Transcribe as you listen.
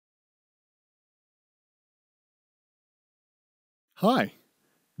Hi,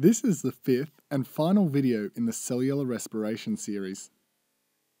 this is the fifth and final video in the Cellular Respiration series.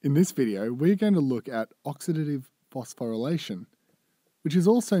 In this video, we're going to look at oxidative phosphorylation, which is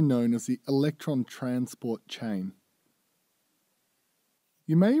also known as the electron transport chain.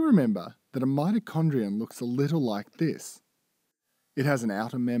 You may remember that a mitochondrion looks a little like this. It has an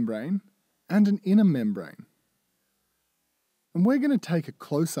outer membrane and an inner membrane. And we're going to take a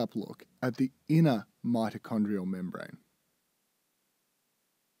close-up look at the inner mitochondrial membrane.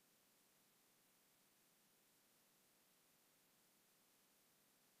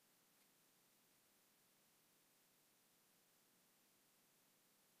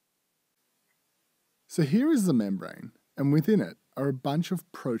 So here is the membrane, and within it are a bunch of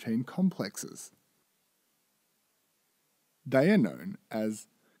protein complexes. They are known as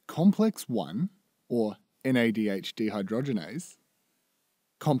complex 1, or NADH dehydrogenase,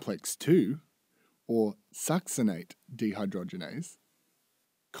 complex 2, or succinate dehydrogenase,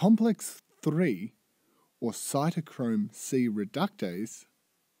 complex 3, or cytochrome C reductase,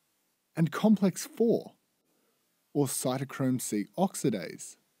 and complex 4, or cytochrome C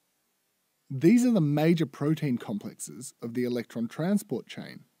oxidase. These are the major protein complexes of the electron transport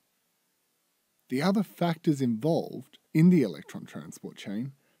chain. The other factors involved in the electron transport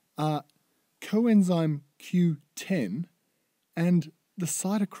chain are coenzyme Q10 and the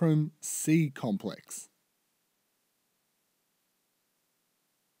cytochrome C complex.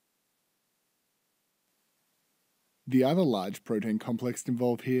 The other large protein complex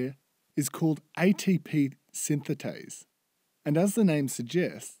involved here is called Atp synthase, and as the name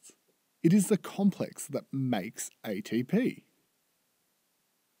suggests, it is the complex that makes ATP.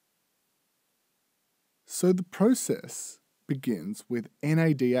 So the process begins with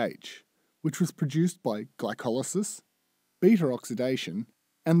NADH, which was produced by glycolysis, beta-oxidation,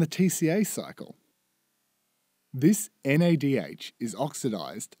 and the TCA cycle. This NADH is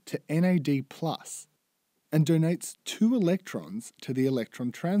oxidized to NAD+ and donates 2 electrons to the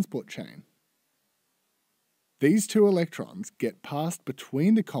electron transport chain. These 2 electrons get passed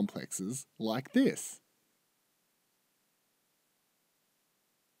between the complexes like this,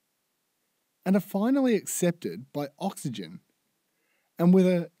 and are finally accepted by oxygen, and with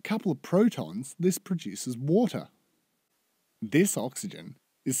a couple of protons this produces water. This oxygen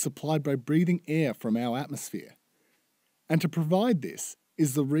is supplied by breathing air from our atmosphere, and to provide this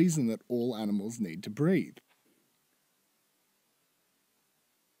is the reason that all animals need to breathe.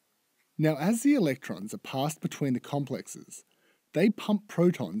 Now, as the electrons are passed between the complexes, they pump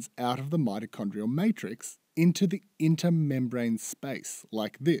protons out of the mitochondrial matrix into the intermembrane space,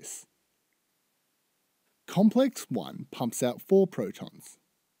 like this. Complex 1 pumps out 4 protons,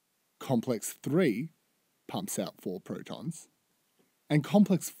 complex 3 pumps out 4 protons, and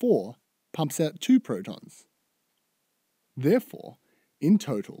complex 4 pumps out 2 protons. Therefore, in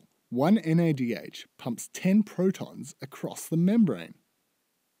total, one NADH pumps 10 protons across the membrane.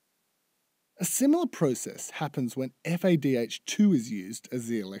 A similar process happens when FADH2 is used as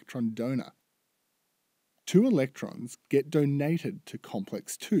the electron donor. 2 electrons get donated to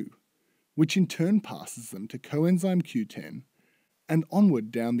complex 2, which in turn passes them to coenzyme Q10 and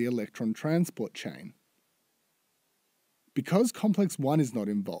onward down the electron transport chain. Because complex 1 is not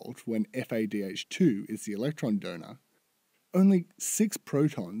involved when FADH2 is the electron donor, only 6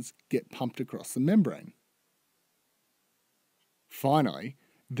 protons get pumped across the membrane. Finally,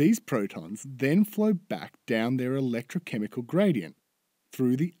 these protons then flow back down their electrochemical gradient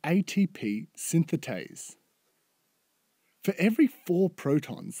through the ATP synthase. For every 4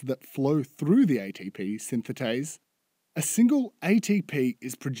 protons that flow through the ATP synthase, a single ATP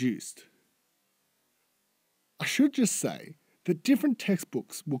is produced. I should just say that different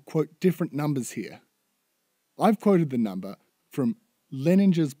textbooks will quote different numbers here. I've quoted the number from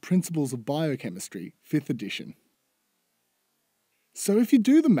Leninger's Principles of Biochemistry, 5th edition. So if you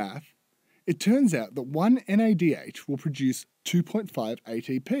do the math, it turns out that one NADH will produce 2.5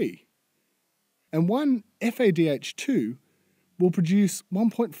 ATP, and one FADH2 will produce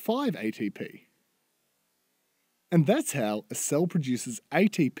 1.5 ATP. And that's how a cell produces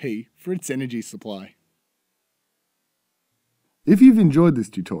ATP for its energy supply. If you've enjoyed this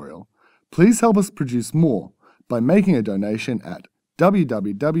tutorial, please help us produce more by making a donation at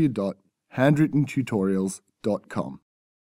www.handwrittentutorials.com.